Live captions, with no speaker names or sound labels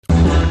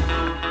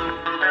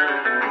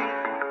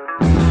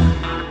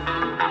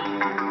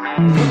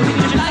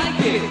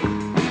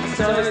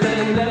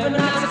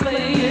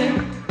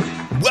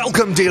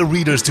Welcome, dear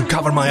readers, to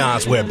Cover My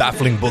Ass, where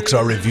baffling books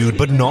are reviewed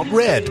but not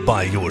read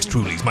by yours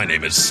truly. My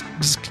name is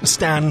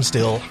Stan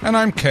Still. And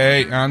I'm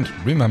Kay, and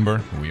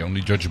remember, we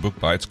only judge a book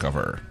by its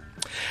cover.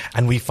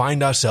 And we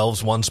find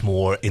ourselves once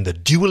more in the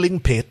dueling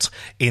pit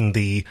in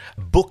the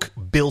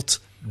book-built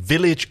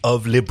village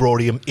of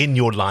Librorium in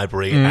your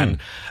library. And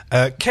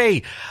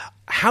Kay,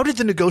 how did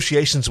the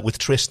negotiations with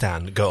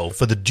Tristan go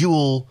for the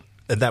duel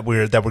that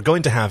we're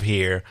going to have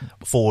here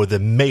for the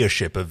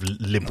mayorship of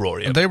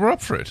Librorium? They were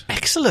up for it.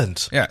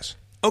 Excellent. Yes.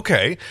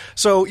 Okay,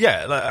 so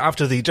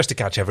after just to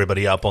catch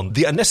everybody up on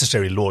the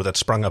unnecessary lore that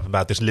sprung up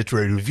about this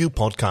literary review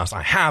podcast,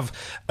 I have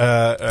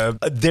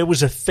there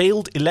was a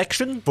failed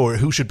election for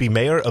who should be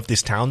mayor of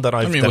this town that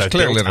I've. it was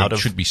clearly that it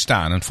should be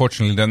Stan.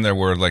 Unfortunately, then there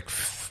were like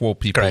 4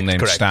 people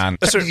named Stan.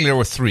 Technically, there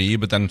were 3,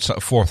 but then a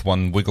 4th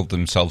one wiggled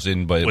themselves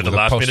in with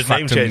a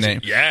post-factum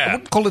name. Yeah, I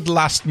wouldn't call it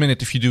last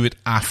minute if you do it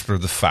after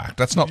the fact.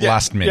 That's not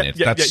last minute.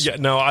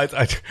 No,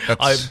 I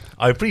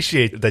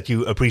appreciate that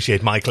you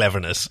appreciate my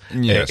cleverness.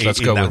 Yes, let's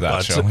go with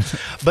that.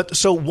 But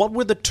so what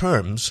were the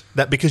terms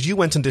that, because you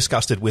went and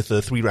discussed it with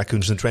the 3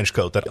 raccoons in trench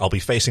coat that I'll be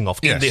facing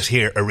off in this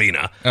here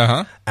arena.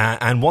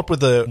 And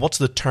what's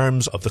the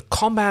terms of the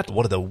combat?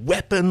 What are the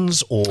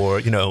weapons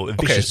or,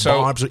 vicious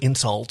barbs or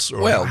insults?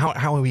 Or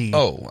how are we?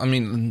 Oh, I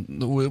mean,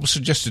 it was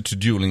suggested to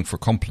dueling for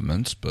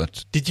compliments,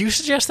 but... Did you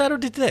suggest that or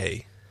did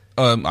they?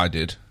 I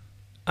did.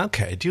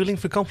 Okay, dueling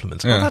for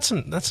compliments. Yeah.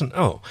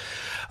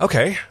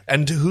 Okay.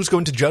 And who's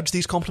going to judge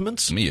these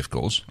compliments? Me, of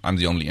course. I'm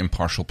the only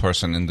impartial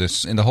person in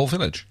the whole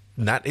village.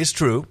 That is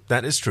true.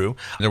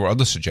 There were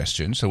other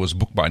suggestions. There was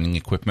bookbinding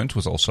equipment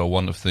was also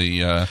one of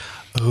the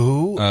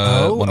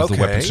the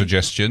weapon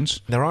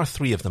suggestions. There are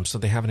 3 of them, so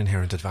they have an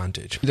inherent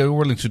advantage. They were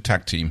willing to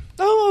tag team.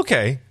 Oh,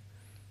 okay.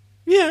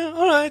 Yeah,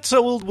 all right.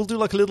 So we'll do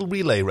like a little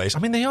relay race. I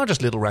mean, they are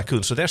just little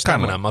raccoons, so their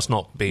stamina must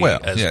not be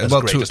as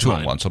great as 2 mine.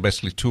 on 1. So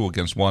basically 2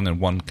 against 1, and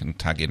 1 can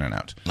tag in and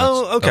out.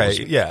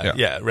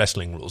 Okay.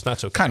 Wrestling rules.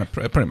 That's okay. Kind of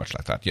pretty much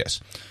like that. Yes.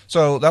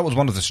 So that was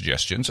one of the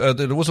suggestions.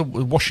 There was a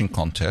washing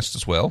contest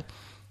as well.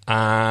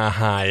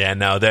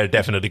 No, they're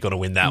definitely going to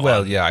win that one.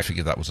 Well, yeah, I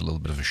figured that was a little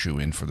bit of a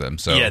shoe-in for them.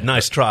 So yeah,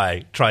 nice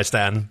try. Try,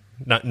 Stan.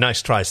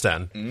 Nice try,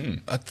 Stan.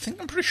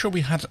 I'm pretty sure we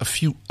had a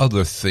few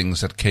other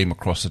things that came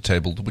across the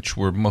table which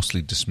were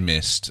mostly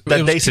dismissed.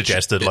 That they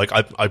suggested,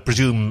 I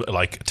presume,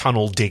 like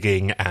tunnel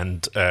digging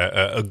and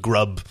a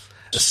grub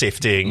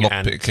sifting,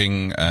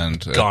 lockpicking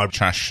and garbage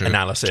trash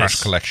analysis, trash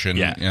collection,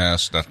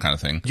 yes, that kind of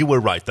thing. You were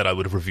right that I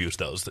would have refused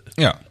those.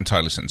 Yeah,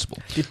 entirely sensible.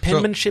 Did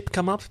penmanship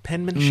come up?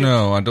 Penmanship?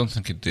 No, I don't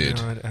think it did.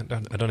 No,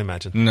 I don't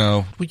imagine.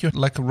 No. Were you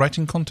like a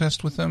writing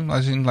contest with them,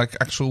 as in like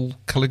actual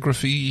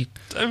calligraphy?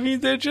 I mean,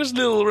 they're just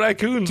little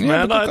raccoons,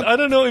 man. I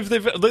don't know if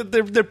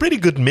they're pretty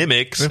good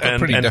mimics. They've got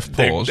pretty deft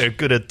paws. They're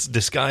good at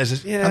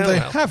disguises. Yeah, and they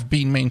have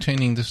been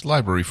maintaining this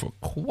library for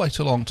quite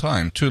a long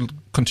time. To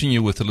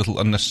continue with a little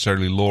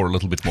unnecessarily lore a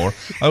little bit more,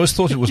 I always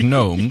thought it was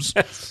gnomes,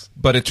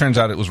 but it turns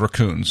out it was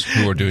raccoons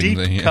who were doing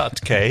Deep cut,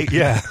 Kay.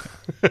 Yeah.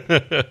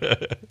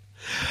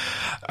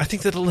 I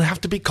think that it'll have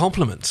to be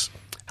compliments.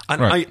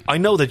 And right. I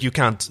know that you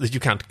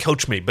can't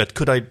coach me, but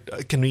can I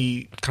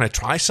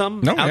try some?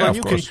 No, yeah, of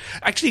course.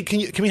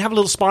 Can we have a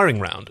little sparring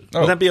round?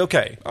 Would that be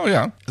okay? Oh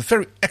yeah, a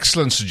very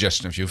excellent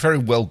suggestion of you. Very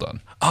well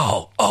done.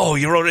 Oh,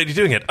 you're already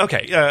doing it.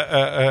 Okay.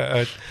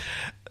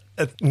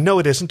 No,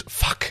 it isn't.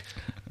 Fuck.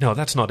 No,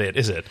 that's not it,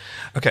 is it?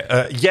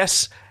 Okay.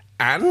 Yes,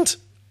 and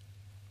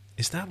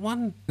is that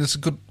one? It's a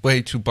good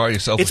way to buy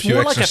yourself a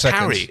few extra seconds.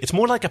 Parry. It's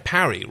more like a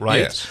parry,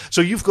 right? Yes.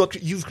 So you've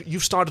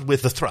started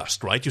with the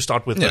thrust, right? You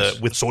start with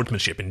with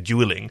swordsmanship and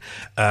dueling.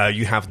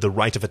 You have the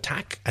right of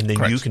attack, and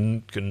then you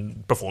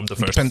can perform the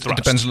first thrust. It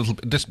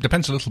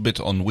depends a little bit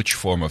on which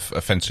form of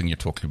fencing you're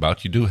talking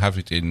about. You do have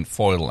it in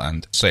foil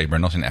and saber,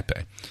 not in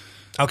épée.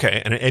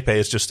 Okay, and an épée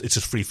is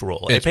just free for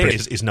all.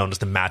 Épée is known as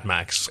the Mad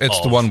Max.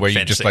 It's the one where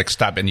fencing. You just like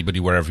stab anybody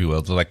wherever you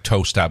will. The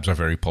toe stabs are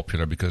very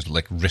popular because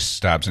like wrist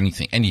stabs,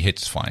 any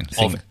hit's fine.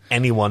 Of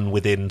anyone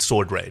within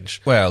sword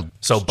range. Well,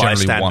 so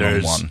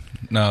bystanders. 1-on-1.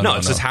 No,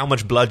 it's just how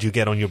much blood you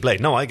get on your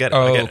blade. No, I get it.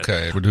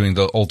 Okay, we're doing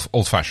the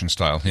old-fashioned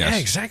style. Yes. Yeah,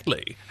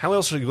 exactly. How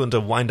else are you going to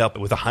wind up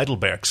with a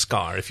Heidelberg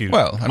scar if you?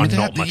 Well, I mean,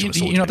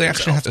 they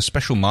actually have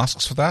special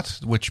masks for that,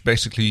 which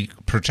basically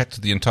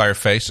protect the entire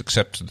face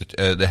except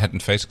the head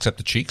and face, except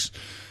the cheeks.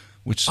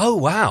 Oh,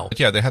 wow.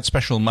 Yeah, they had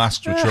special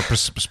masks which were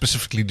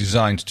specifically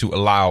designed to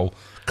allow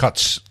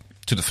cuts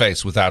to the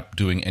face without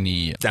doing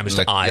any damage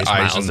to eyes,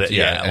 mouths, all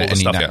the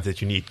stuff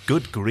that you need.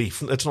 Good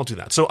grief. Let's not do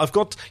that. So I've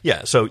got,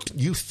 so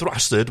you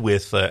thrusted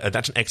with,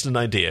 that's an excellent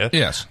idea.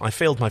 Yes. I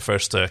failed my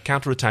first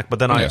counterattack, but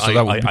then I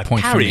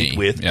parried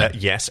with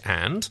yes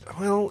and.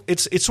 Well,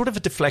 it's sort of a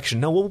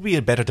deflection. Now, what would be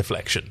a better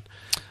deflection?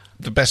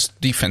 The best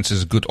defense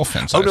is good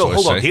offense. Hold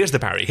on. Here's the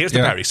parry.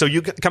 Parry. So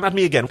you come at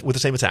me again with the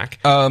same attack.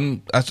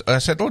 As I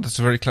said, that's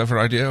a very clever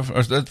idea.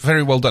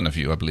 Very well done of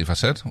you, I believe I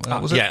said.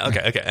 Was it?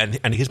 Okay.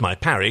 And here's my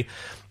parry.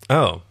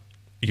 Oh,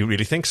 you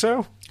really think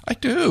so? I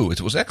do.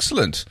 It was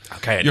excellent.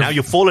 Okay, now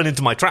you've fallen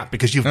into my trap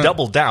because you've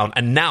doubled down,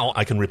 and now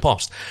I can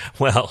riposte.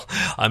 Well,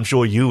 I'm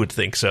sure you would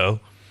think so.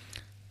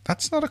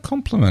 That's not a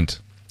compliment.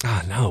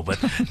 Ah, no, but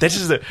this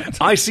is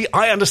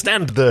I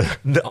understand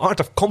the art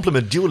of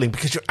compliment dueling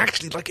because you're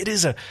actually it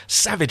is a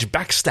savage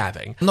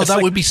backstabbing. No, It's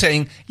that would be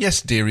saying,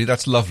 yes, dearie,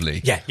 that's lovely.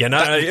 Yeah, you're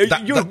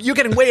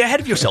getting way ahead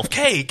of yourself.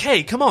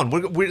 Kay, come on.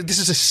 This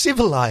is a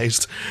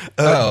civilized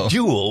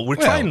duel. We're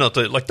trying not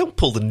to, don't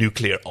pull the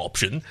nuclear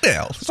option.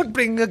 Well. It's like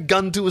bringing a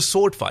gun to a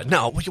sword fight.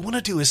 Now, what you want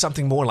to do is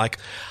something more like,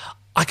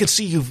 I can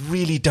see you've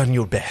really done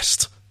your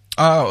best.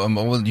 Oh,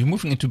 well, you're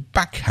moving into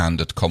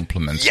backhanded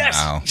compliments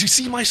now. Yes! Do you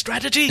see my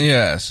strategy?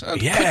 Yes,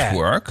 it could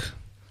work.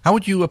 How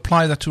would you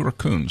apply that to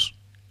raccoons?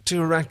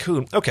 To a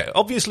raccoon. Okay,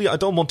 obviously I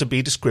don't want to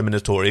be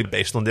discriminatory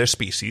based on their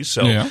species,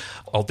 so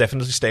I'll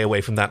definitely stay away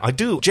from that. I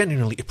do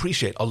genuinely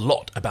appreciate a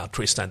lot about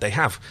Tristan. They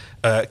have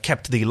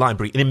kept the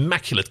library in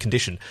immaculate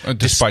condition.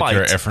 Despite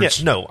your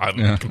efforts.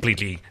 I'm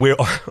completely... We're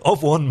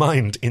of one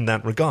mind in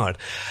that regard.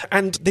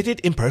 And they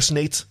did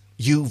impersonate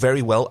you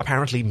very well.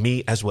 Apparently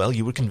me as well.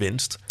 You were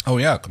convinced. Oh,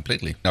 yeah,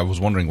 completely. I was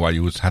wondering why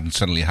you hadn't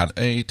suddenly had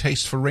a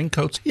taste for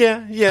raincoats.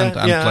 And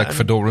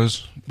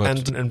fedoras.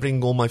 And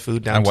bring all my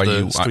food down to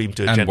the stream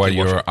to and why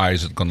gently wash your it.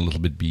 eyes had gone a little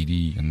bit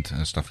beady and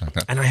stuff like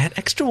that. And I had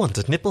extra ones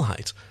at nipple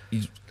height.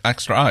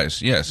 Extra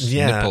eyes, yes.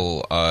 Yeah.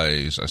 Nipple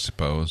eyes, I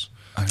suppose.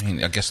 I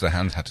mean, I guess the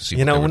hand had to see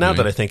You what they know, were now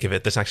doing. that I think of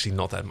it, there's actually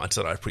not that much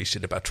that I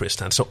appreciate about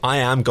Tristan. So I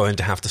am going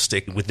to have to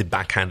stick with the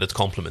backhanded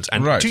compliments.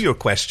 And to your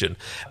question,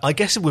 I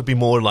guess it would be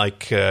more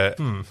like, no,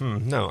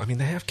 I mean,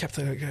 they have kept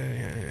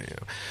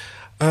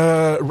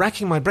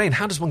racking my brain.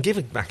 How does one give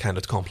a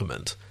backhanded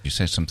compliment? You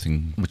say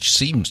something which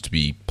seems to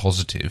be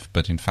positive,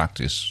 but in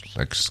fact is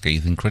like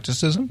scathing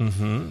criticism.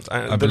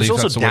 Mm-hmm. There's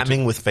also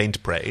damning with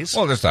faint praise.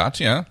 Well, there's that,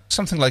 yeah.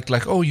 Something like,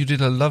 oh, you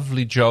did a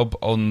lovely job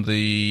on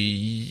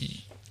the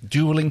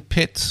dueling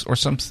pit or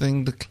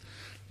something.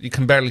 You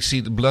can barely see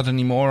the blood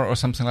anymore or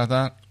something like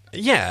that.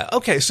 Yeah,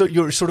 okay, so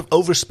you're sort of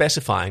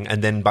over-specifying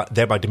and then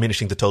thereby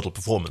diminishing the total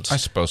performance. I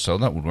suppose so,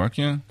 that would work,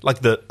 yeah.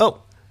 Like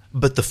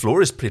but the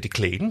floor is pretty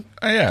clean.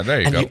 Oh, yeah,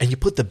 there you go. And you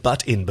put the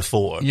butt in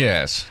before.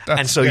 Yes.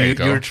 And so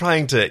you're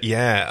trying to,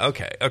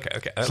 okay.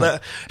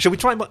 Shall we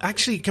try,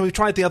 actually, can we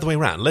try it the other way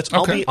around?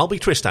 I'll be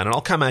Tristan and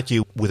I'll come at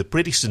you with a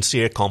pretty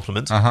sincere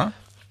compliment. Uh-huh.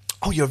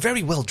 Oh, you're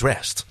very well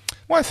dressed.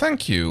 Why,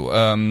 thank you.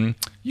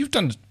 You've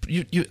done,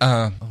 let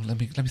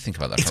me think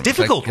about that. It's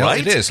difficult, right?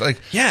 It is.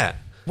 Yeah.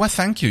 Why,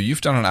 thank you. You've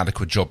done an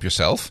adequate job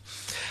yourself.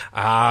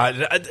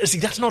 See,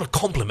 that's not a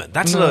compliment.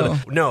 That's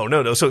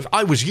no. So if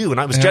I was you and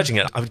I was judging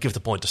it, I would give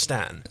the point to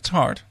Stan. It's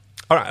hard.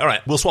 All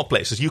right. We'll swap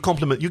places. You give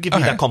me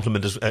that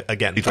compliment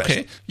again.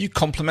 Okay. You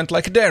compliment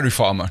like a dairy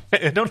farmer.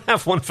 I don't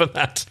have one for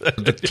that.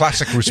 The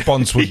classic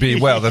response would be,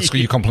 well, that's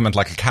you compliment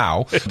like a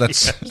cow.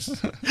 That's.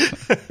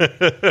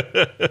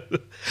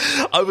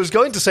 I was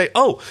going to say,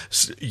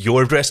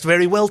 you're dressed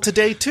very well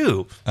today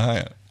too. Oh,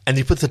 yeah. And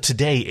you put the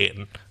today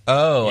in.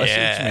 Oh, I see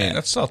what you mean.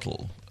 That's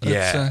subtle.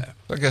 Yeah.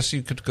 I guess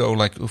you could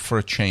go for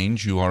a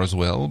change, you are as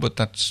well, but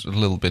that's a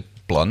little bit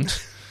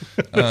blunt.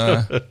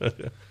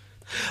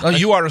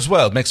 You are as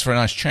well. It makes for a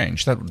nice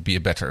change. That would be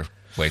a better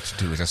way to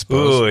do it, I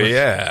suppose. Oh,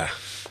 yeah.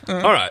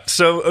 All right,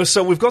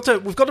 so we've got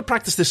to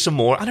practice this some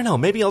more. I don't know.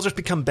 Maybe I'll just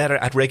become better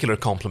at regular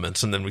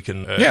compliments, and then we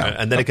can,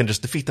 and then I can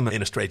just defeat them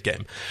in a straight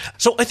game.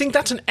 So I think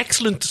that's an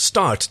excellent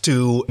start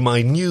to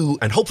my new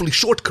and hopefully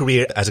short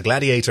career as a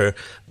gladiator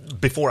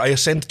before I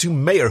ascend to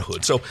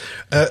mayorhood. So,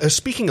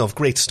 speaking of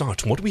great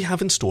start, what do we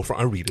have in store for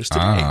our readers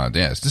today?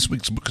 Yes. This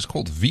week's book is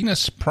called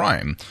Venus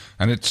Prime,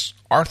 and it's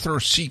Arthur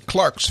C.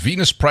 Clarke's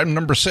Venus Prime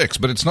number 6,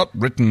 but it's not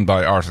written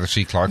by Arthur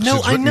C. Clarke. No,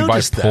 it's written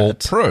by Paul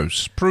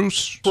Preuss.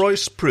 Preuss.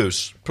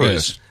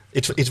 Yes.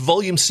 It's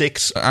volume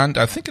 6. And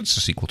I think it's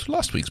a sequel to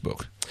last week's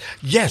book.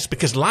 Yes,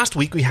 because last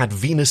week we had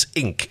Venus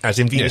Inc., as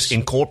in Venus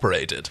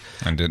Incorporated.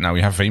 And now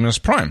we have Venus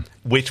Prime.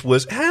 Which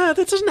was, that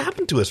doesn't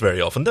happen to us very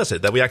often, does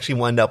it? That we actually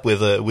wind up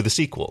with a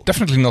sequel.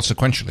 Definitely not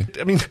sequentially.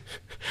 I mean...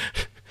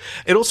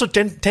 It also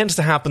tends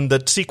to happen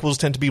that sequels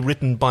tend to be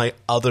written by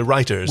other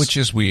writers. Which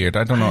is weird.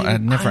 I don't know. I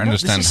never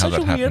understand how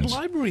that happens. This is such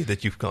a weird library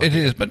that you've got. It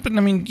is. But I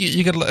mean,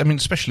 you get,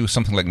 especially with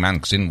something like Man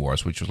Xin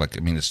Wars, which was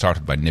it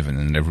started by Niven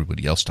and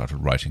everybody else started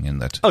writing in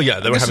that. Oh, yeah,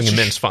 they were having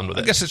immense fun with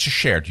it. I guess it's a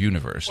shared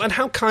universe. And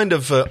how kind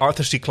of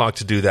Arthur C. Clarke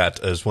to do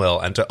that as well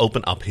and to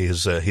open up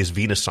his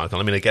Venus cycle.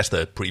 I mean, I guess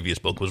the previous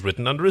book was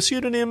written under a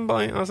pseudonym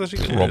by Arthur C.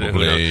 Clarke.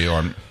 Probably,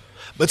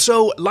 But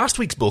so, last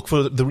week's book,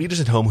 for the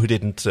readers at home who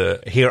didn't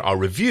hear our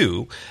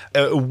review,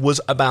 was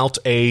about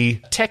a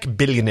tech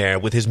billionaire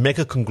with his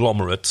mega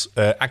conglomerate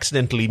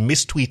accidentally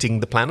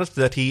mistweeting the planet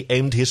that he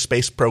aimed his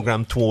space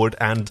program toward,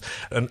 and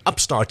an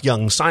upstart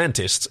young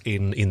scientist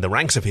in the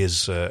ranks of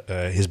his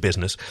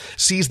business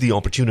seized the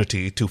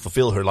opportunity to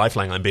fulfill her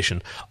lifelong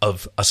ambition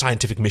of a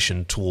scientific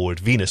mission toward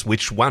Venus,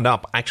 which wound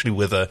up actually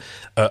with a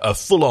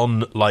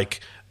full-on,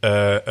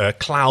 a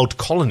cloud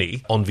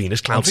colony on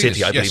Venus, Cloud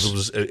City, I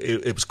believe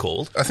it was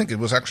called. I think it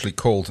was actually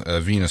called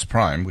Venus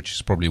Prime, which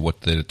is probably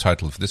what the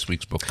title of this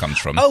week's book comes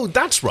from. Oh,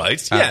 that's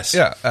right. Yes.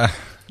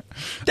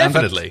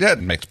 Definitely.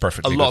 That makes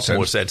perfectly A good lot sense.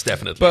 more sense,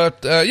 definitely.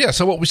 But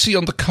so what we see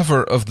on the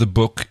cover of the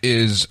book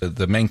is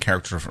the main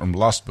character from the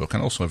last book,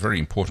 and also a very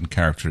important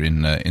character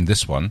in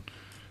this one.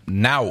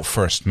 Now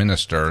First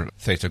Minister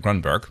Theta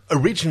Grunberg.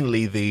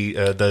 Originally, the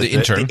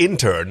intern. the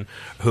intern,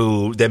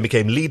 who then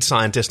became lead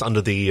scientist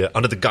under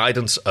the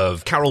guidance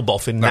of Carol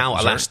Boffin,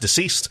 now alas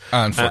deceased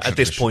at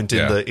this point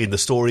in the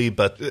story.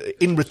 But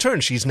in return,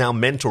 she's now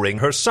mentoring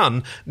her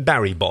son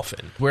Barry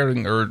Boffin,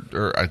 wearing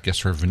her I guess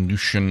her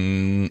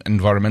Venusian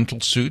environmental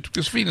suit,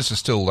 because Venus is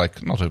still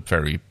like not a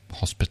very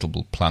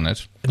hospitable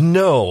planet.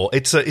 No,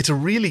 it's a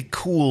really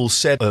cool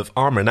set of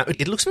armor. Now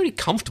it looks very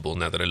comfortable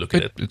now that I look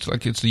at it. It's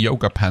like it's the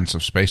yoga pants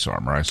of space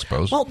armor, I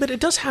suppose. Well, but it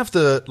does have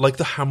the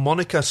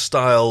harmonica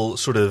style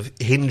sort of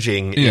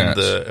hinging in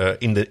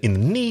the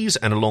knees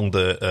and along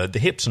the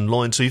hips and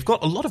loins. So you've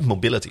got a lot of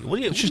mobility.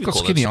 She's got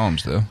skinny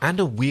arms though, and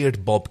a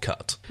weird bob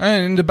cut.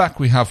 And in the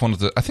back we have one of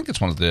the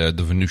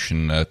the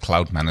Venusian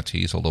cloud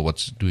manatees. Although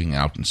what's doing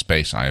out in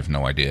space, I have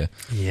no idea.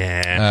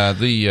 Yeah,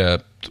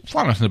 the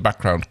planet in the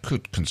background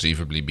could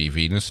conceivably be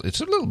Venus.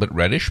 It's a little bit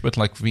reddish, but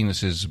like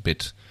Venus is a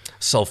bit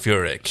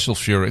sulfuric,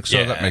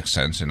 so that makes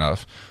sense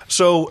enough.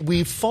 So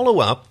we follow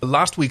up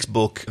last week's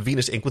book,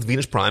 Venus Inc. with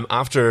Venus Prime,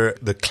 after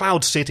the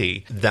Cloud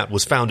City that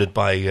was founded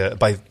by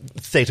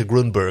Theta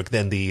Grunberg,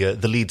 then the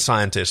lead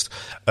scientist,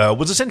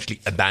 was essentially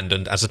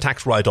abandoned as a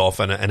tax write-off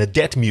and a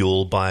debt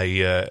mule by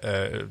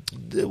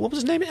what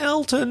was his name?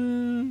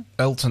 Elton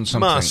something.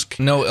 Musk.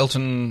 No,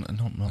 Elton.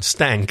 No,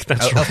 Stank.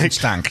 That's right. Elton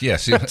Stank.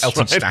 Yes,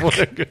 Elton Stank. What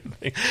a good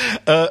thing.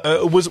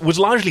 Was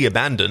largely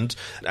abandoned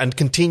and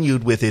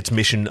continued with its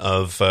mission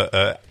of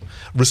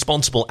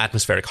responsible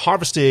atmospheric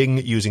harvesting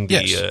using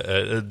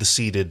the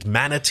seeded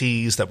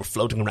manatees that were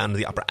floating around in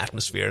the upper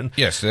atmosphere. And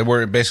yes, they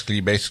were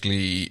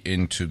basically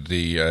into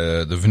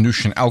the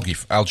Venusian algae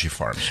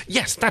farms.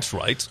 Yes, that's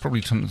right.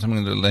 Probably something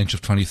in the range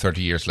of 20,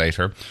 30 years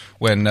later,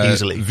 when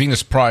Easily.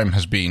 Venus Prime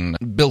has been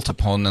built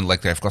upon, and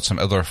like they've got some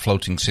other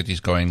floating cities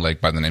going, like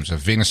by the names of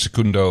Venus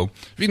Secundo,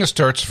 Venus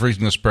Terz,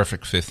 Venus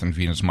Perfect Fifth, and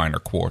Venus Minor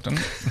Quartan.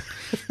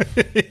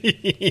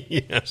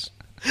 Yes.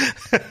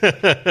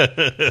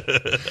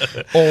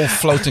 All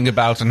floating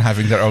about and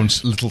having their own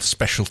little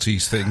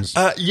specialties things.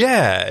 And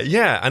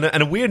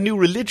a weird new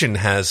religion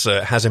has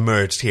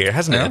emerged here,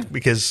 hasn't it?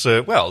 Because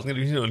you've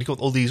got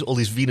all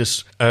these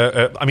Venus.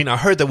 I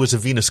heard there was a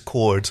Venus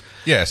chord.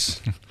 Yes,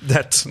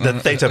 that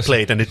Theta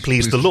played, and it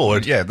pleased the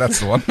Lord. Yeah, that's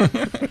the one.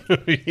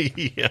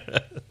 Yeah.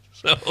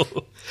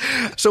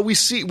 So we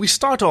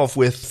start off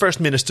with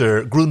First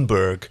Minister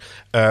Grunberg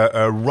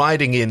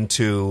riding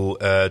into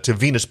to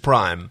Venus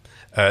Prime,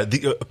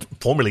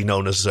 formerly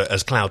known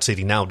as Cloud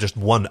City, now just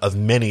one of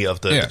many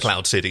of the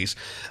Cloud Cities,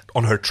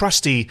 on her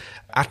trusty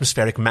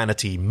atmospheric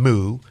manatee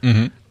Mu.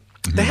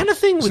 Mm-hmm. They had a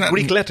thing with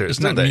Greek letters,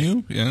 isn't didn't that they?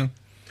 Mu? Yeah.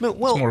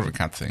 Well, it's more of a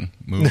cat thing.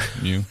 Mu.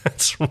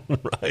 That's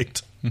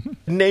right. Mm-hmm.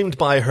 Named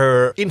by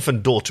her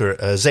infant daughter,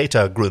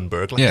 Zeta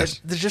Grunberg.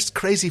 They're just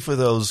crazy for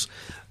those.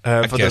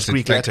 Those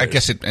Greek letters. I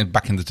guess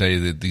back in the day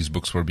that these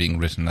books were being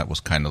written, that was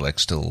kind of like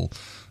still,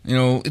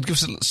 it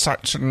gives a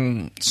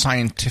certain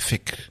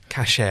scientific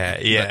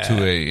cachet.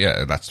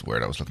 Yeah, that's the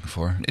word I was looking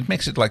for. It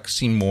makes it like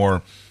seem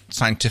more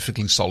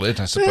scientifically solid,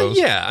 I suppose.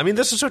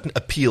 There's a certain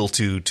appeal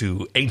to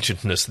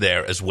ancientness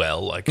there as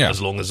well. As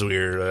long as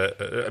we're,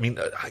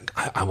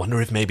 I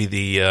wonder if maybe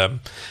the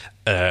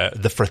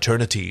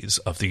fraternities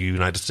of the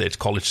United States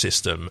college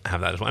system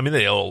have that as well. I mean,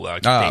 they all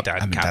Kappa.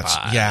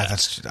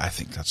 I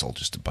think that's all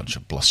just a bunch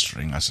of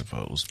blustering, I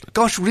suppose.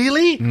 Gosh,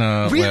 really?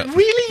 No,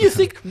 really? You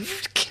think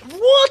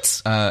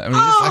what?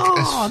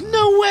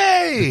 No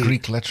way! The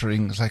Greek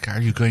lettering is like,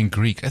 are you going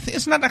Greek?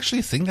 Isn't that actually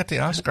a thing that they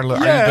ask? Are you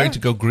going to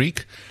go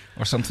Greek?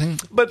 Or something.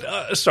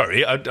 But,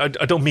 sorry, I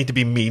don't mean to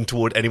be mean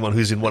toward anyone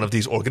who's in one of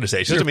these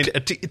organizations.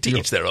 To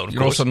each their own.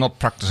 You're also not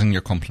practicing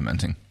your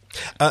complimenting.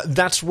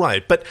 That's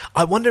right. But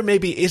I wonder,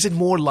 maybe, is it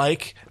more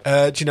like,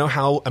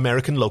 how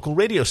American local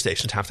radio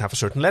stations have to have a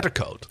certain letter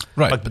code?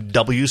 Right. Like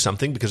W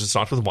something because it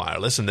starts with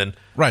wireless and then...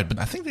 Right, but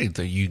I think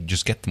you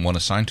just get one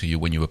assigned to you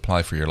when you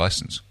apply for your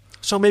license.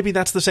 So maybe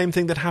that's the same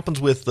thing that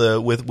happens with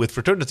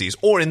fraternities.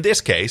 Or in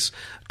this case,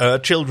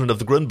 children of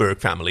the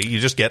Grunberg family, you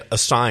just get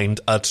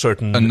assigned a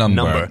certain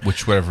number.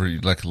 Which whatever,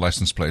 like a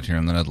license plate here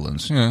in the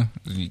Netherlands. Yeah,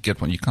 you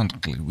get one. You can't.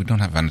 We don't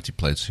have vanity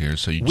plates here,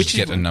 so you just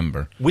get a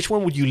number. Which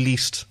one would you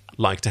least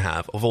like to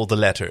have of all the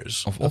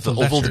letters? Of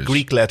all the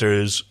Greek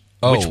letters,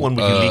 which one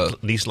would you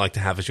least like to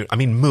have as your... I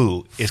mean,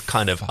 Mu is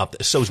kind of up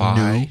there. So is Nu.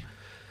 I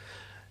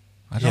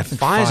don't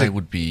think Phi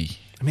would be...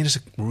 I mean, it's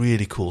a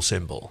really cool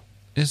symbol.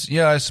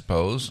 I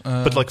suppose.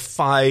 But like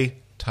Phi,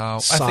 Tau.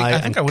 Psi, I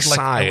think I would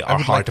Psi are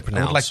hard to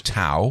pronounce. I would like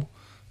Tau,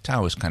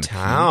 Tau is kind of cool.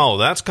 Tau,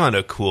 that's kind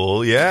of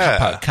cool,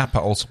 yeah. Kappa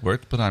also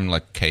worked, but I'm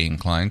like K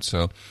inclined,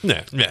 so...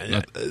 Yeah.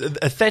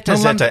 Theta,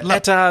 zeta,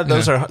 eta,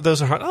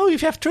 those are hard. Oh,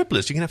 if you have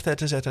triplets, you can have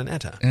theta, zeta, and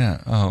eta. Yeah,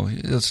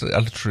 it's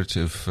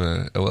alliterative.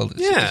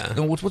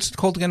 What's it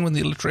called again when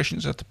the alliteration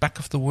is at the back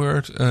of the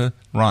word?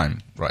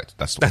 Rhyme, right,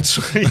 that's the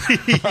one.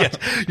 Yes.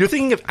 You're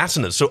thinking of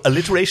assonance. So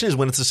alliteration is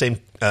when it's the same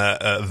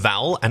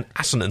vowel, and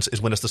assonance is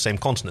when it's the same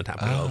consonant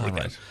happening over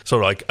again. Right. So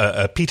like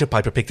Peter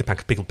Piper picked a pack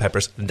of pickled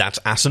peppers, that's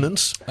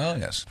assonance. Oh,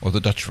 yes. Or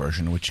the Dutch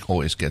version, which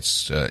always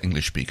gets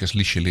English speakers.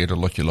 Liesje leerde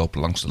lotje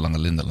lopen langs de lange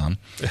lindenlaan.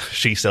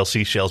 She sells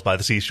seashells by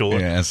the seashore.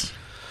 Yes.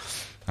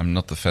 I'm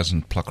not the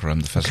pheasant plucker, I'm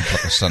the pheasant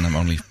plucker's son. I'm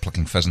only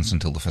plucking pheasants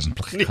until the pheasant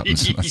plucker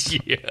comes.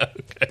 Yeah,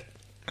 okay.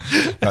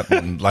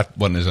 That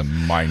one is a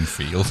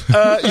minefield.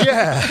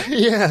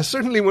 Yeah.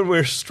 Certainly when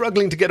we're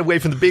struggling to get away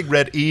from the big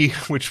red E,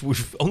 which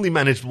we've only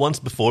managed once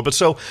before. But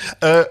so...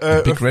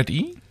 big red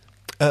E?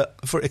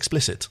 For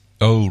explicit.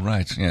 Oh,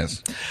 right,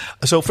 yes.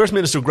 So First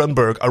Minister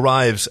Grunberg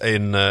arrives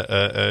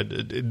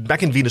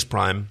back in Venus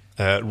Prime,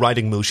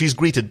 riding Moo. She's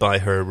greeted by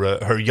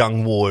her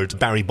young ward,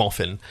 Barry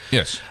Boffin.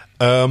 Yes.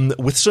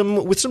 With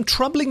some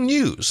troubling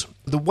news.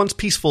 The once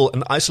peaceful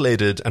and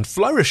isolated and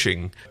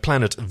flourishing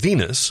planet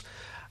Venus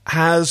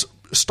has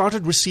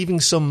started receiving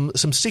some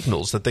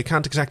signals that they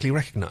can't exactly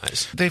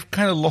recognize. They've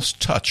kind of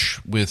lost touch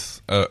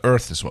with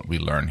Earth, is what we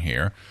learn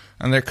here.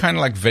 And they're kind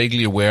of like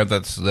vaguely aware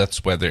that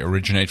that's where they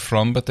originate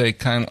from, but they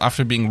kind of,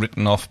 after being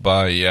written off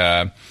by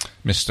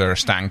Mr.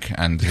 Stank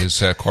and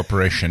his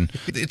corporation,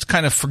 it's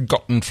kind of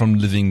forgotten from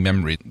living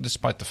memory,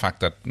 despite the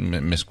fact that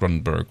Miss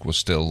Grunberg was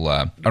still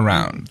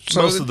around.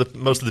 So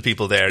most of the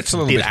people there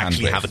did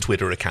actually have a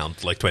Twitter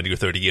account like 20 or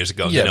 30 years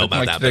ago. Yeah, they know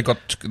about that. They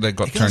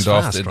got turned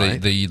off. Fast, right?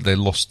 They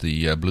lost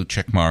the blue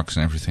check marks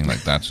and everything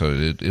like that. So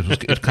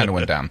it kind of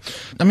went down.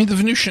 I mean, the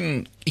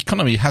Venusian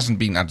economy hasn't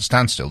been at a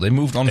standstill. They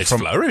moved on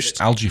from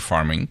flourished. Algae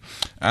farming,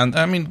 and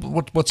I mean,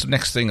 what's the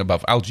next thing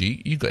above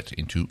algae? You get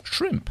into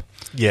shrimp.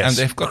 Yes, and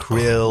they've got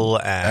krill,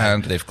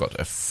 and they've got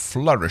a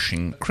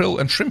flourishing krill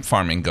and shrimp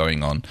farming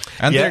going on.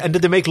 And and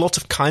did they make lots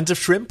of kinds of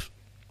shrimp?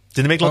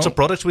 Did they make lots of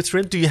products with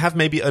shrimp? Do you have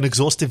maybe an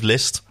exhaustive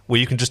list where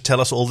you can just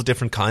tell us all the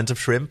different kinds of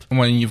shrimp?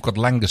 Well, you've got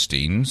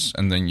langoustines,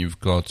 and then you've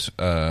got...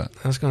 I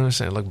was going to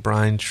say, like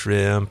brine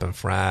shrimp and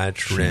fried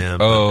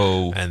shrimp.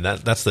 And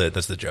that's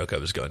the joke I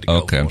was going to go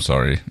for. Okay, I'm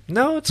sorry.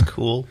 No, it's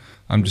cool.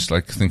 I'm just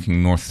like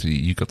thinking North Sea.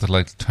 You've got the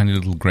like tiny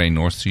little grey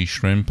North Sea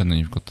shrimp, and then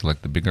you've got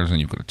the bigger, and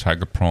you've got the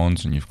tiger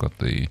prawns, and you've got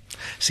the...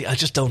 See, I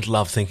just don't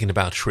love thinking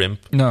about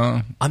shrimp.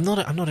 No, I'm not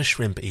a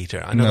shrimp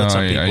eater. I know that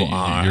some people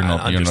are.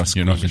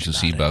 You're not into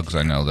sea bugs.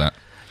 I know that.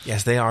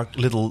 Yes, they are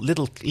little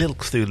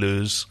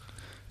Cthulhus.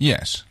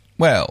 Yes.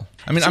 Well,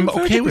 I mean, I'm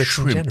okay with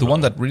shrimp. The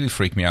one that really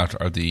freaked me out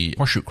are the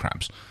horseshoe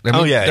crabs. They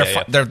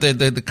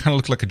kind of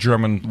look like a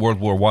German World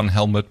War I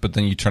helmet, but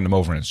then you turn them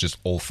over and it's just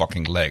all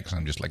fucking legs.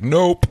 I'm just like,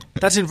 nope.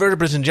 That's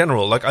invertebrates in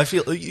general. Like, I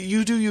feel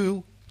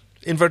you.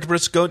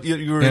 Invertebrates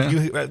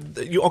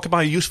you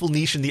occupy a useful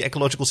niche in the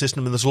ecological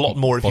system, and there's a lot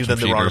more of you than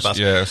there are of us.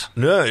 Yes.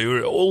 No,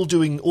 you're all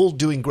doing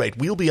great.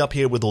 We'll be up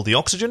here with all the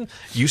oxygen.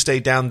 You stay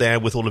down there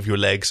with all of your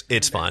legs.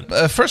 It's fine.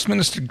 First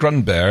Minister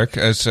Grunberg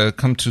has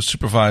come to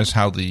supervise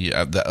how the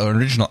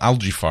original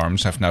algae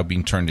farms have now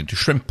been turned into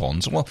shrimp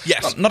ponds. Well,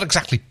 yes, not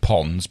exactly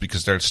ponds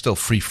because they're still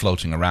free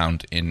floating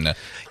around in.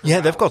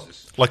 They've got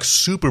like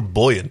super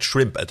buoyant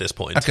shrimp at this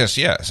point. I guess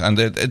yes, and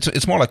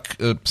it's more like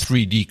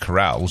 3D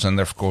corrals, and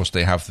of course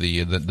they have the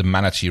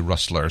manatee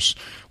rustlers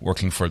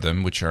working for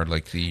them, which are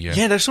like the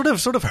they're sort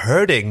of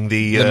herding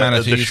the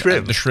manatees,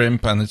 the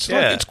shrimp, and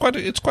it's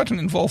quite an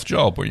involved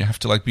job where you have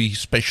to like be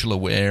spatial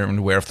aware and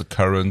aware of the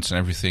currents and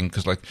everything,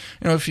 because like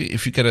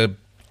if you get a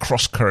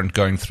cross current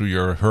going through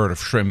your herd of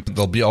shrimp,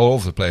 they'll be all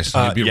over the place,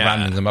 and you'll be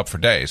rounding them up for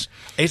days.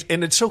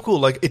 And it's so cool.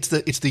 Like it's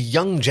the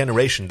young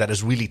generation that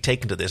has really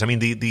taken to this. I mean,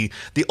 the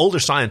older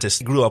scientists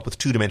grew up with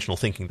 2-dimensional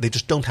thinking. They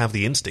just don't have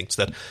the instincts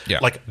that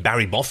like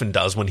Barry Boffin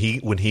does when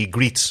he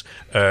greets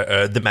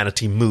the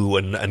manatee Moo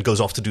and goes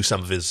off to do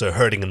some of his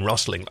herding and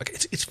rustling. Like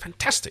it's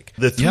fantastic.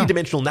 The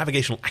 3-dimensional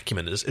navigational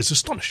acumen is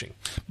astonishing.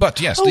 But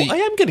yes, I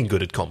am getting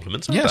good at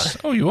compliments. Yes,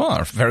 you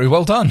are very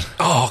well done.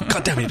 Oh,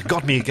 God damn it,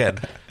 got me again.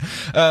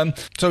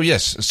 So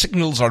yes,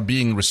 signals are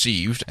being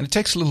received, and it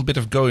takes a little bit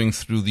of going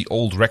through the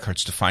old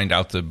records to find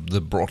out the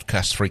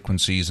broadcast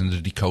frequencies and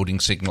the decoding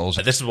signals.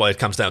 This is why it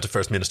comes down to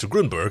First Minister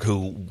Grunberg,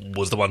 who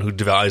was the one who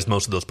devised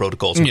most of those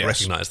protocols and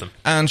recognized them.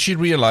 And she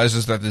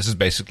realizes that this is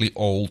basically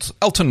old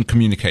Elton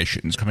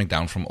communications coming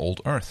down from old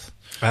Earth.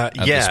 At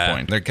this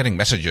point, they're getting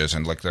messages,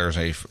 and like there's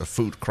a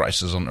food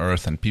crisis on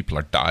Earth, and people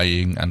are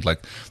dying, and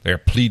like they're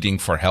pleading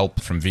for help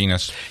from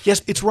Venus.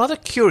 Yes, it's rather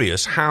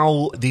curious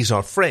how these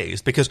are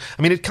phrased, because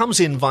I mean it comes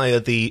in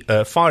via the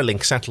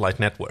Farlink satellite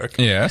network.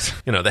 Yes,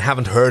 they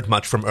haven't heard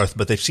much from Earth,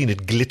 but they've seen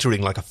it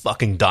glittering like a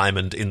fucking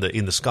diamond in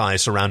the sky,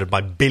 surrounded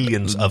by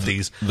billions of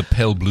these. The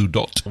pale blue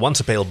dot.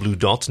 Once a pale blue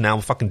dot, now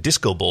a fucking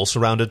disco ball,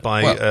 surrounded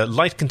by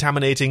light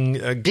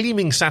contaminating,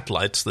 gleaming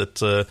satellites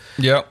that.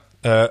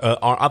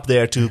 Are up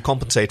there to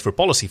compensate for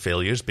policy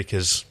failures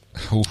because...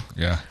 Oh,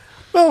 yeah.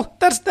 Well,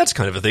 that's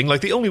kind of a thing.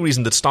 Like, the only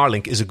reason that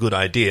Starlink is a good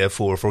idea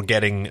for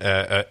getting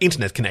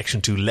internet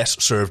connection to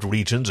less served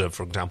regions of,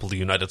 for example, the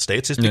United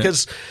States, is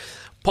because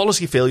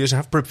policy failures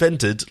have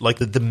prevented like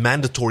the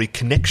mandatory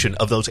connection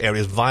of those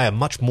areas via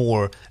much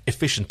more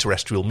efficient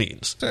terrestrial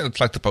means. It's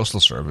like the postal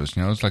service,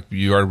 it's like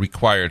you are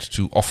required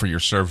to offer your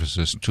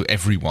services to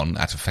everyone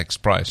at a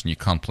fixed price, and you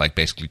can't like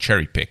basically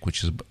cherry pick,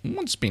 which is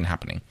what's been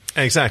happening.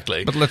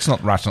 Exactly. But let's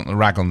not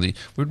rag on the...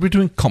 We're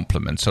doing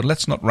compliments, so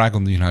let's not rag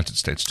on the United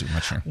States too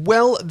much here.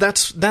 Well,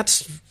 that's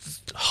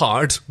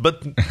hard,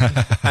 but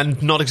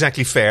and not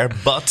exactly fair,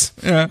 but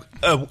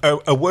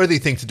a worthy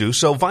thing to do.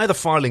 So via the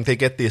Farlink, they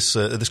get this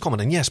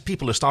comment, and yes,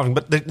 people are starving,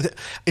 but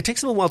it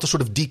takes them a while to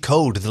sort of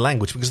decode the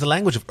language, because the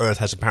language of Earth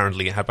has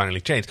apparently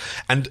changed.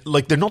 And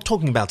like, they're not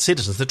talking about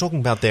citizens; they're talking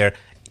about their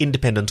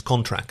independent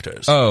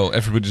contractors. Oh,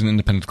 everybody's an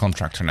independent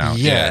contractor now.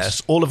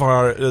 Yes. All of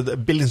our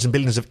billions and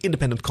billions of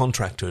independent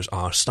contractors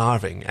are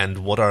starving, and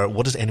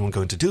what is anyone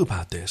going to do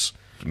about this?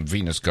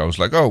 Venus goes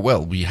like, oh,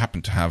 well, we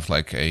happen to have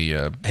like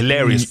a...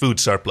 hilarious food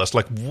surplus.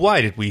 Like,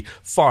 why did we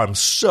farm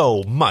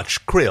so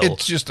much krill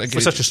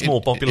for such a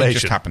small population? It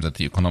just happened that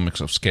the economics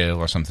of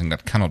scale are something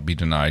that cannot be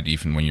denied,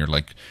 even when you're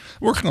like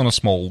working on a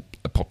small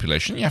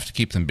population. You have to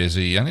keep them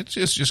busy, and it's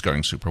just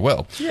going super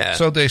well. Yeah.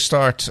 So they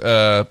start...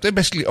 they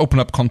basically open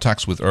up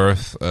contacts with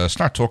Earth,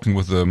 start talking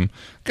with them,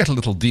 get a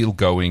little deal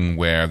going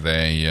where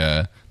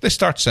they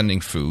start sending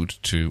food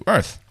to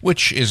Earth,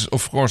 which is,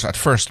 of course, at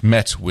first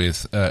met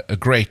with a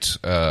great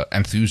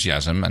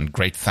enthusiasm and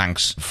great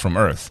thanks from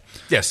Earth.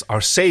 Yes,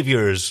 our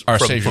saviors from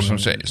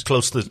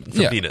close to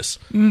Venus.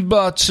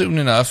 But soon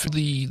enough,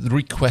 the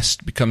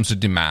request becomes a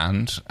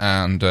demand,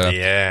 and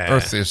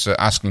Earth is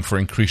asking for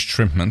increased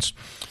shipments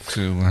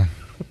to...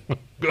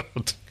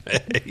 God.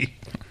 Hey.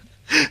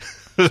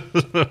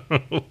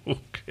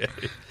 Okay.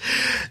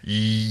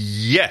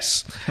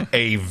 Yes,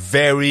 a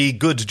very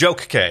good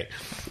joke, Kay.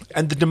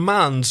 And the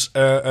demands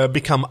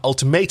become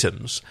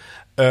ultimatums.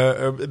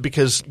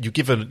 Because you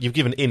give an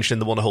inch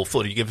and they want a whole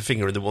foot, you give a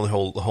finger and they want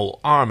the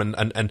whole arm,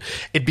 and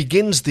it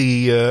begins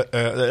the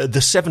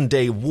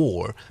 7-day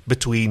war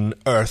between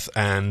Earth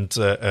and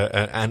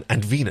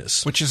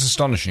Venus, which is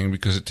astonishing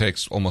because it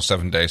takes almost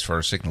 7 days for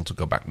a signal to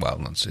go back. Well,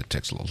 it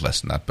takes a lot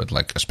less than that, but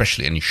like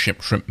especially any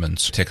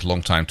shipments take a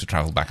long time to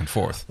travel back and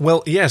forth.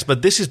 Well, yes,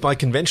 but this is by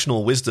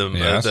conventional wisdom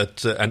yes.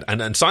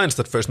 And science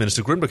that First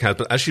Minister Grunberg had.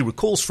 But as she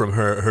recalls from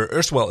her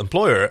erstwhile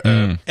employer,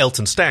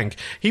 Elton Stank,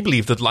 he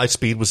believed that light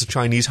speed was a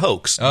Chinese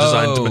hoax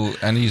designed to...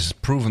 and he's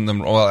proven them...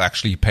 Well,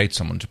 actually, he paid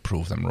someone to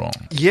prove them wrong.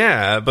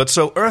 Yeah, but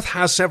so Earth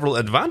has several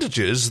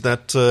advantages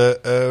that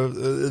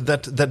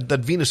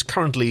Venus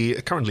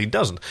currently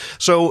doesn't.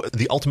 So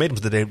the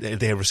ultimatums that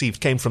they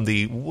received came from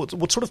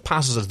what sort of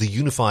passes as the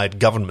unified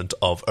government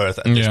of Earth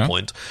at this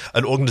point,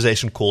 an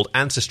organization called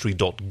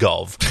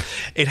Ancestry.gov.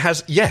 It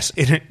has... Yes,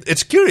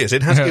 it's curious.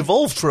 It has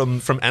evolved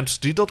from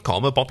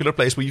Ancestry.com, a popular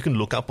place where you can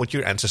look up what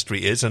your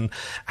ancestry is, and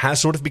has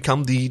sort of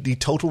become the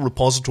total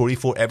repository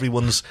for everyone's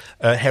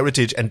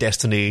heritage and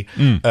destiny,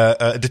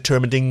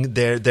 determining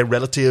their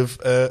relative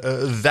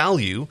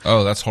value.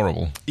 Oh, that's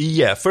horrible.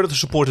 Yeah, further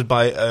supported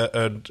by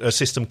a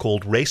system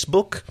called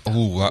Racebook.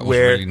 Oh, that was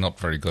really not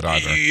very good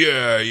either.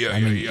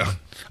 Yeah.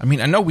 I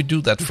mean, I know we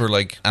do that for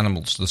like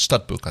animals. The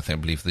stud book, I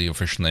believe the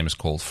official name is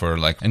called, for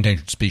like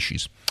endangered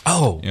species.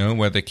 Oh,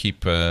 where they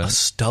keep a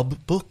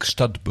stub book.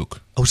 Stud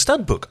book. Oh,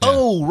 stud book. Yeah.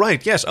 Oh,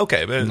 right. Yes.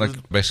 Okay. Like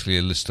basically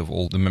a list of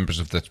all the members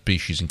of that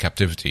species in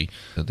captivity.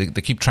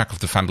 They keep track of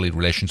the family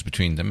relations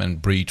between them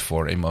and breed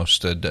for a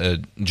most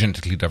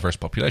genetically diverse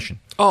population.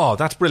 Oh,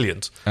 that's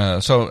brilliant.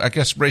 So I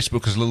guess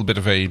Racebook is a little bit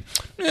of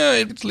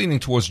it's leaning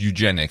towards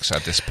eugenics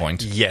at this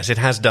point. Yes, it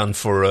has done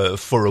for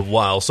a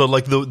while. So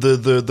like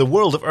the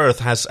world of Earth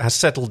has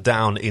settled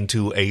down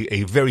into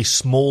a very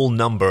small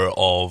number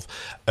of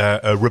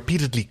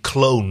repeatedly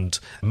cloned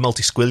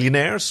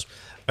multisquillionaires.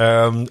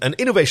 An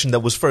innovation that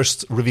was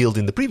first revealed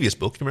in the previous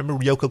book. You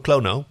remember Yoko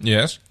Clono?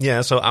 Yes.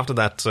 Yeah, so after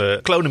that,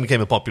 cloning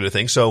became a popular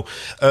thing. So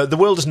the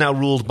world is now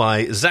ruled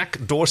by Zach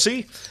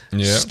Dorsey,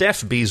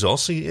 Steph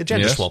Bezos, a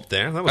gender swap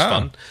there. That was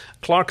fun.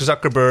 Clark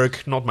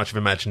Zuckerberg, not much of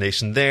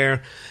imagination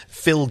there.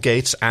 Phil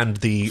Gates and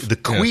the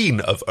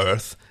Queen of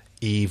Earth,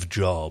 Eve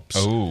Jobs.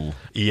 Oh.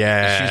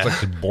 Yeah. She's like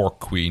the Borg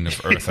queen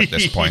of Earth at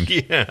this point.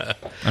 Yeah.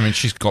 I mean,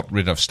 she's got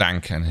rid of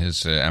Stank and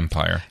his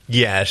empire.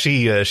 Yeah,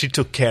 she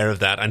took care of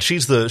that, and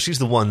she's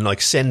the one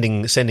like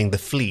sending the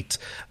fleet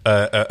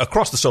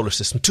across the solar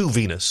system to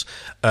Venus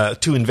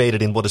to invade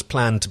it in what is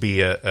planned to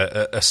be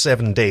a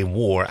 7-day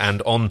war.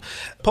 And on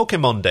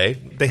Pokemon Day,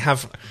 they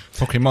have...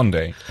 Pokemon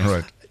Day,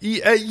 right.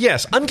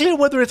 Yes, unclear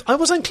whether it's... I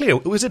was unclear.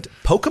 Was it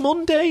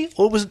Pokemon Day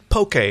or was it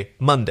Poke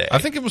Monday? I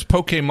think it was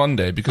Poke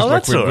Monday because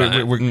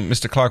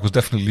Mr. Clark was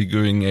definitely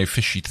doing a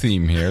fishy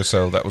theme here,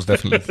 so that was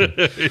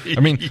definitely... I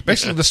mean,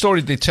 basically the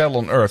story they tell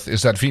on Earth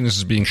is that Venus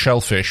is being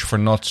shellfish for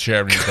not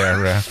sharing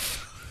their...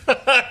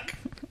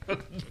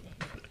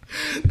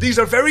 These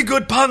are very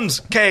good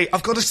puns, Kay.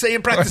 I've got to say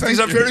in practice, these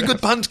are very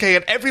good puns, Kay,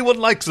 and everyone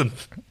likes them.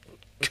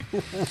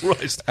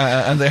 Christ.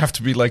 And they have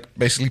to be like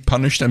basically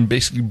punished and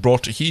basically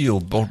brought to heel.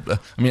 But,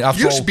 I mean,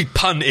 after You all, should be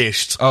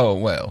punished. oh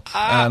well.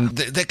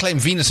 They claim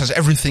Venus has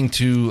everything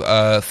to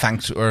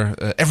thank to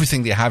Earth.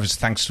 Everything they have is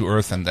thanks to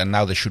Earth, and then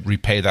now they should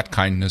repay that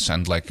kindness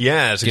and like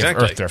Yes, give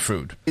exactly. Earth their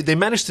food. They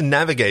managed to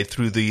navigate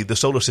through the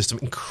solar system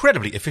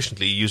incredibly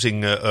efficiently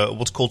using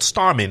what's called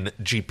Starmin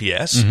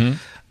GPS,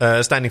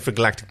 standing for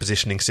Galactic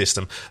Positioning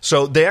System.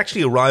 So they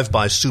actually arrived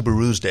by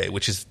Subaru's Day,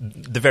 which is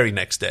the very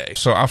next day.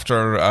 So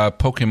after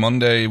Pokemon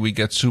Day, we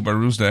get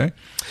Subaru's Day.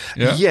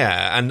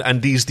 Yeah,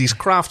 and these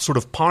craft sort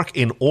of park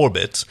in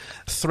orbit,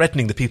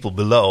 threatening the people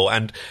below.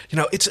 And, you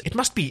know, it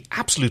must be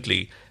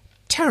absolutely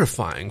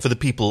terrifying for the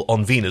people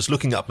on Venus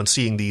looking up and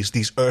seeing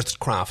these Earth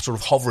craft sort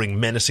of hovering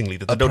menacingly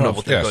that they don't know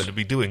what they're going to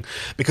be doing,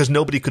 because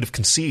nobody could have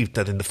conceived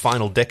that in the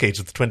final decades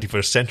of the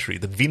 21st century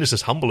that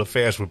Venus's humble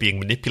affairs were being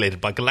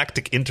manipulated by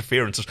galactic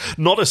interferences.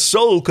 Not a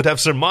soul could have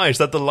surmised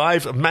that the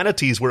lives of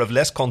manatees were of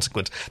less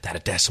consequence than a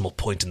decimal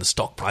point in the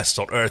stock prices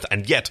on Earth,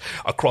 and yet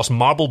across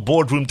marble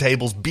boardroom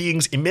tables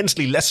beings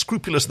immensely less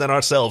scrupulous than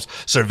ourselves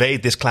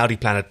surveyed this cloudy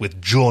planet with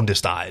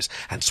jaundiced eyes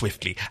and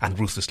swiftly and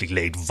ruthlessly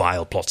laid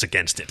vile plots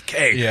against it.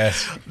 Kay,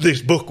 Yes.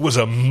 This book was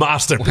a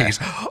masterpiece.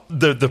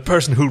 The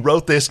person who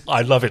wrote this,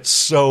 I love it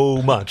so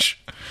much.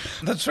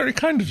 That's very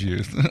kind of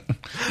you.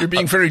 You're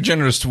being very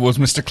generous towards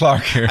Mr.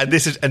 Clark here. And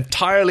this is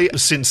entirely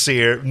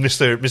sincere,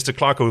 Mr.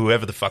 Clark, or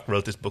whoever the fuck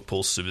wrote this book,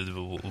 Paul,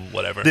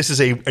 whatever. This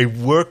is a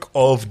work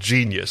of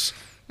genius.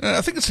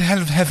 I think it's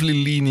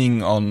heavily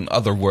leaning on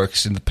other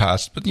works in the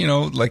past, but, you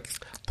know, like...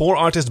 Poor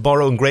artists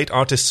borrow and great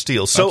artists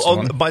steal.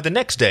 So by the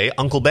next day,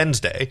 Uncle Ben's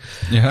day,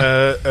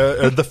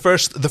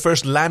 the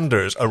first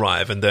landers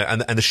arrive, and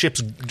the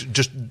ships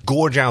just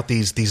gorge out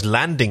these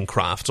landing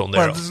crafts on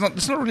their own.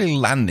 It's not really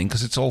landing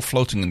because it's all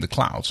floating in the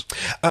clouds.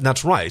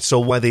 That's right. So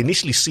while they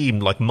initially seem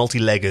like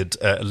multi-legged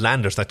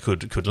landers that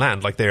could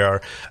land, like they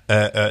are,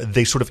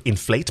 they sort of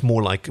inflate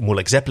more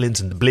like Zeppelins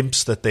and the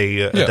blimps that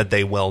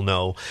they well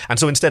know. And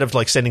so instead of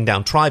like sending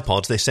down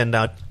tripods, they send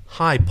out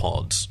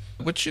hipods.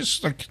 Which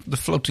is like the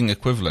floating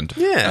equivalent.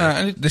 Yeah.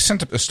 And they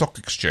sent up a stock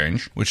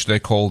exchange, which they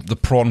call the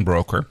Prawn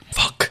Broker.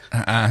 Fuck.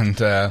 And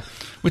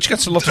which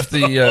gets a lot of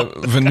the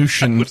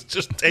Venusian... I was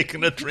just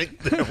taking a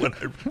drink there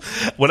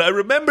when I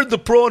remembered the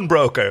Prawn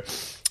Broker.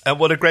 And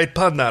what a great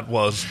pun that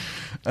was.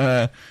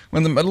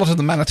 When a lot of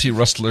the manatee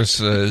rustlers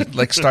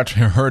like start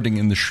herding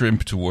in the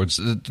shrimp towards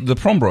the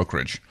prawn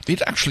brokerage,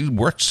 it actually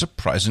worked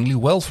surprisingly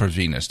well for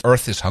Venus.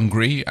 Earth is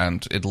hungry,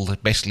 and it'll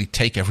basically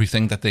take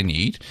everything that they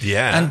need.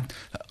 Yeah. And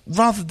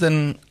rather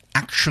than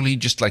actually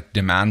just like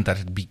demand that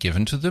it be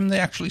given to them, they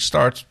actually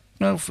start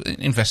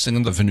investing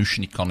in the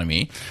Venusian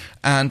economy,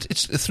 and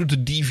it's through the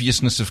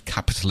deviousness of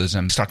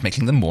capitalism start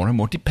making them more and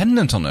more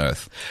dependent on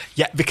Earth.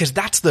 Yeah, because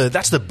that's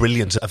the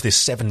brilliance of this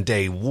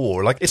 7-day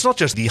war. Like, it's not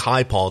just the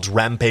hipods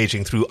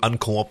rampaging through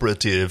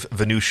uncooperative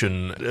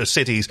Venusian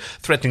cities,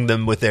 threatening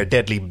them with their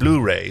deadly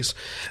Blu-rays,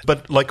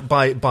 but like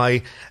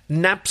by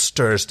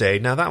Napster's Day.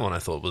 Now that one I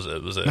thought was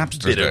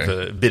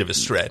a bit of a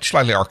stretch,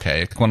 slightly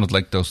archaic. One of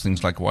like those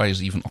things like, why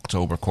is even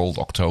October called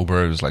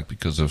October? It was like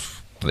because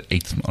of the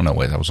 8th. Oh no,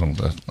 wait, that was on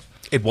the.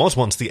 It was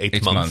once the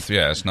 8th month.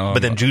 Yes. No,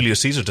 but then Julius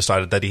Caesar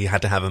decided that he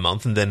had to have a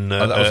month, and then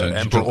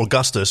Emperor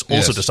Augustus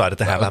also decided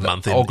to have a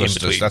month in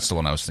between. That's the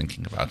one I was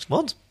thinking about.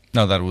 What?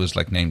 No, that was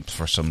like named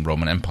for some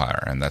Roman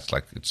Empire, and that's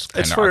like it's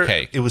kind of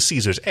archaic. It was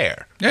Caesar's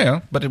heir. Yeah,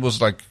 but it was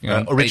like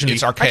originally.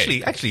 It's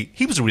archaic. Actually,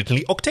 he was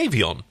originally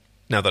Octavian.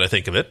 Now that I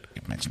think of it,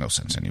 it makes no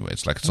sense anyway.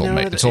 It's like it's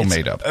all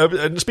made up.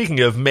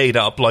 Speaking of made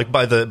up, like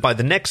by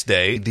the next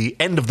day, the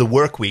end of the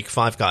work week,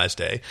 Five Guys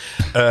Day,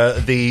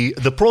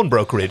 the prawn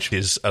brokerage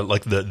is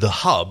like the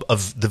hub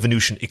of the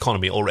Venusian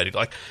economy already.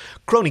 Like,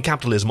 crony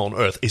capitalism on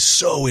Earth is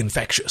so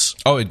infectious.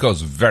 Oh, it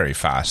goes very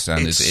fast,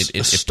 and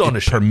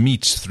it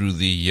permeates through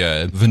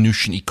the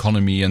Venusian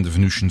economy and the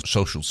Venusian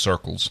social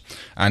circles.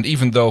 And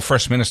even though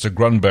First Minister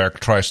Grunberg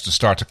tries to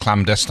start a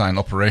clandestine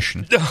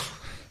operation.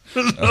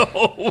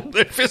 No,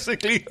 they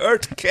physically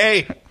hurt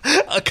Kay.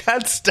 I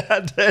can't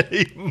stand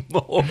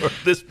anymore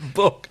this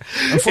book.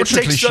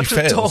 Unfortunately, she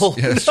fails.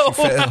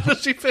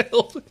 Yes, she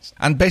fails.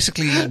 And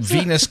basically,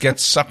 Venus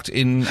gets sucked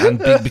in and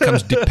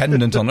becomes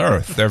dependent on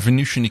Earth. Their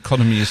Venusian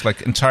economy is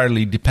like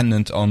entirely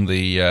dependent on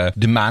the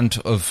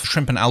demand of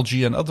shrimp and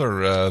algae and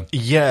other.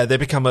 They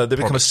become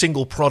a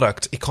single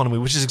product economy,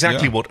 which is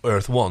exactly what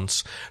Earth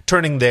wants.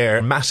 Turning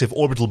their massive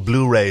orbital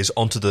Blu-rays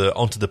onto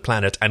the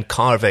planet and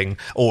carving,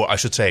 or I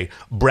should say,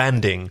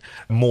 branding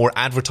more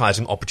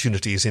advertising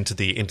opportunities into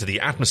the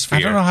atmosphere.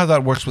 I don't know how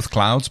that works with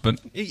clouds, but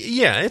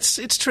yeah,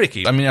 it's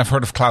tricky. I mean, I've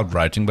heard of cloud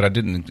writing, but I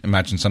didn't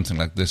imagine something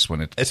like this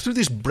when it's through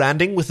this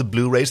branding with the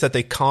Blu-rays that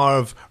they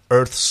carve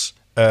Earth's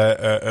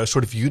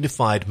sort of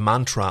unified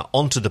mantra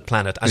onto the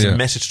planet as a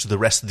message to the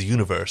rest of the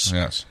universe.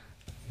 Yes.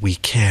 We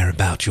care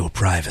about your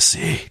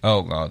privacy.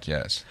 Oh, God,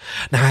 yes.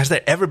 Now, has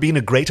there ever been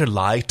a greater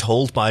lie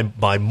told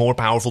by more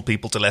powerful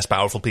people to less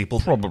powerful people?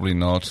 Probably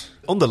not.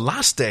 On the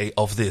last day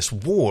of this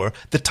war,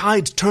 the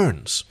tide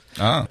turns.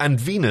 and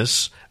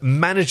Venus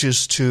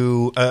manages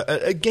to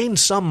gain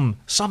some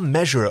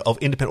measure of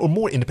independence, or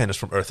more independence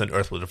from Earth than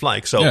Earth would have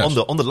liked. So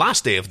on the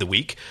last day of the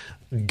week,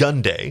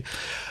 Gun Day.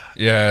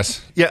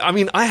 Yes. Yeah, I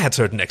mean, I had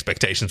certain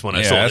expectations when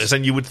I saw this,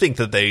 and you would think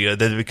that they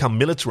become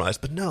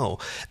militarized, but no.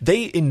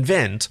 They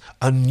invent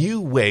a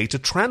new way to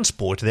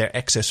transport their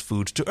excess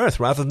food to Earth,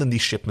 rather than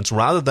these shipments,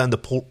 rather than the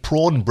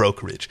prawn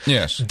brokerage.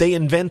 Yes. They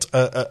invent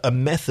a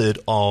method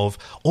of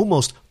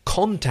almost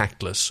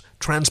contactless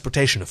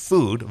transportation of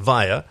food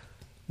via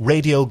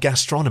radio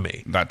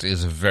gastronomy. That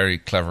is a very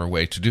clever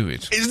way to do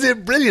it. Isn't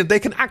it brilliant? They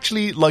can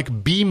actually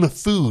beam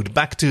food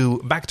back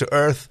to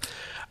Earth.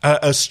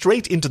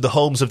 Straight into the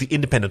homes of the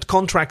independent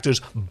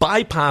contractors,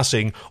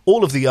 bypassing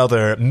all of the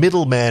other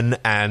middlemen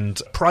and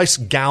price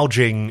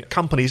gouging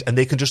companies, and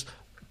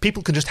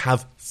people can just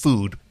have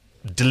food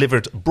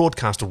delivered,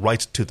 broadcast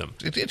right to them.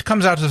 It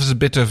comes out as a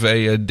bit of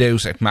a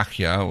Deus Ex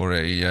Machina, or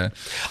a...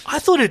 I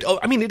thought it...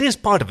 I mean, it is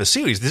part of a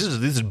series. This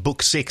is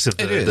book 6 of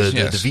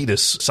the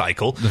Venus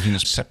cycle. The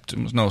Venus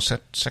Septimus... No,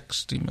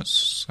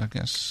 Sextimus, I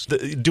guess. The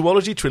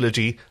duology,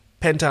 trilogy,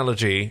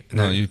 pentalogy...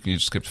 No, you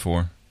skipped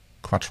 4.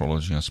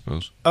 Quadrology, I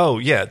suppose. Oh,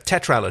 yeah.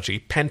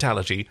 Tetralogy,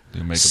 pentalogy,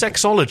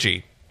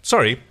 sexology.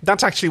 Sorry,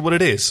 that's actually what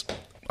it is.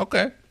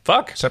 Okay.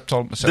 Fuck.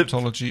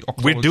 Septology,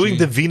 octology. We're doing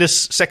the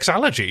Venus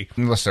sexology.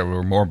 Unless there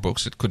were more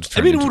books, it could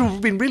turn it would have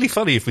been really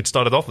funny if we'd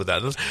started off with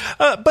that.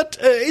 But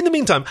in the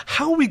meantime,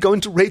 how are we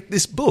going to rate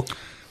this book?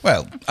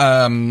 Well,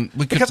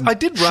 because I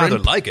did rather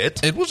like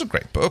it. It was a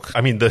great book. I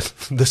mean, the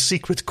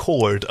secret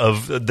chord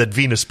that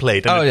Venus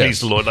played, and it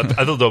pleased the Lord. I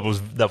thought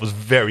that was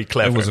very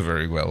clever. It was a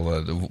very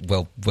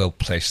well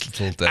placed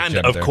little and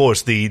of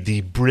course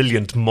the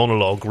brilliant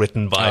monologue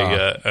written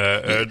by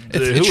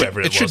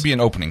whoever it should be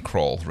an opening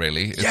crawl,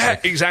 really.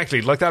 It's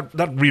exactly. Like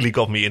that really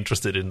got me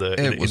interested in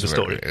the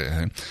story.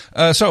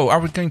 So, are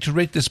we going to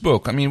rate this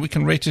book? I mean, we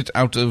can rate it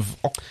out of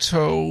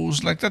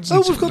octos, like that's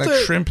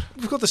shrimp.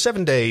 We've got the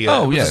 7-day.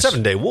 Yes. The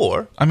 7-day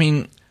war. I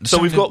mean, so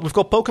we've got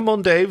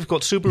Pokemon Day, we've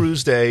got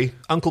Subaru's Day,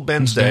 Uncle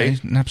Ben's Day,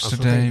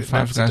 Napster Day,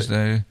 Five Guys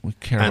Day. We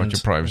care about your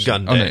privacy.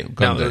 Gun Day.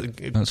 Gun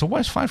Day. So why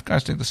is Five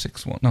Guys Day the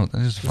 6th one? No,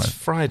 that is It's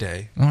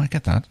Friday. Oh, I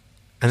get that.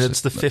 And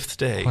it's the 5th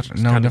day.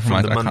 No, never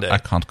mind. I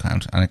can't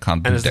count, and I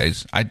can't do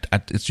days.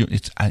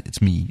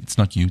 It's me. It's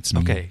not you. It's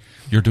me. Okay.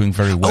 You're doing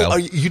very well. Oh, are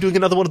you doing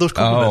another one of those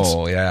compliments?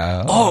 Oh,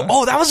 yeah.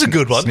 Oh, that was a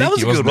good one. Sneaky, that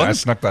was a good one. I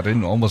snuck that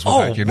in almost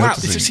without you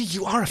noticing. See,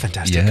 you are a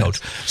fantastic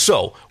coach.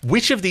 So,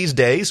 which of these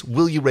days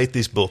will you rate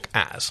this book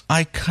as?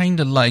 I kind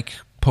of like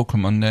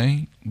Pokemon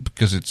Day,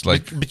 because it's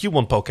like... But you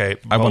want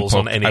Pokeballs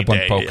on any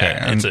day.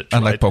 I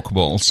like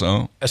Pokeballs,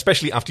 so...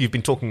 Especially after you've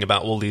been talking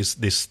about all this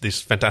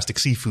fantastic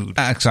seafood.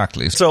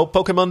 Exactly. So,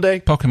 Pokemon Day?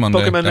 Pokemon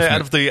Day,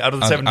 out of the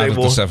 7-day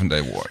war? Out of the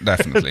 7-day war,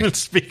 definitely.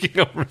 Speaking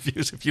of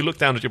reviews, if you look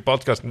down at your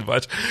podcasting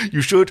device,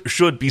 you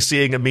should be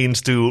seeing a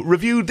means to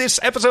review this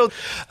episode.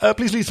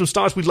 Please leave some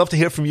stars. We'd love to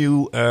hear from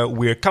you.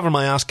 We're Cover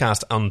My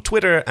Asscast on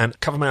Twitter and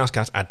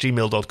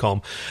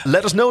covermyasscast@gmail.com.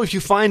 Let us know if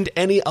you find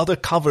any other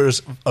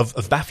covers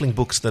of baffling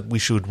books that we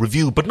should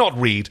review but not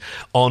read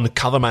on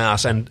Cover My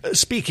Ass. And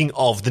speaking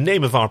of the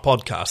name of our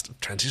podcast,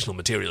 Transitional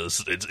Material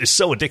is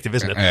so addictive,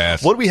 isn't it?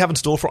 Yes. What do we have in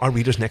store for our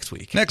readers next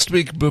week? Next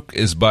week's book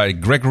is by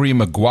Gregory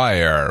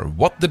Maguire.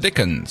 What the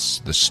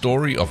Dickens? The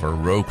Story of a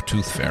Rogue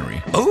Tooth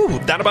Fairy. Oh,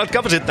 that about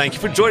covers it. Thank you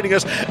for joining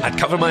us at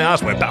Cover My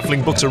Ass, where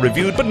baffling books are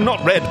reviewed but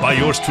not read by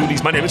yours truly.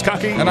 My name is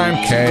Kaki. And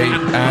I'm Kay.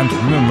 And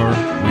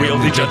remember, we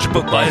only judge a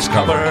book by its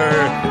cover.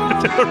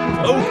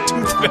 Rogue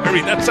Tooth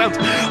Fairy. That sounds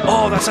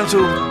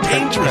so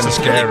dangerous and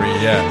scary,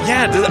 yeah.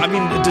 Yeah, I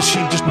mean, does she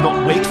just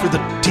not wait for the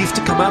teeth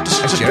to come out? Does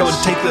she just go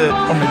and take the...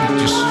 Or maybe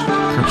just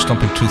Curb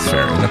Stomping Tooth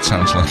Fairy. That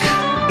sounds like...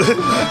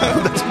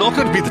 That's not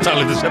going to be the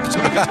title of this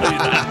episode, I can tell you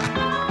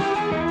that.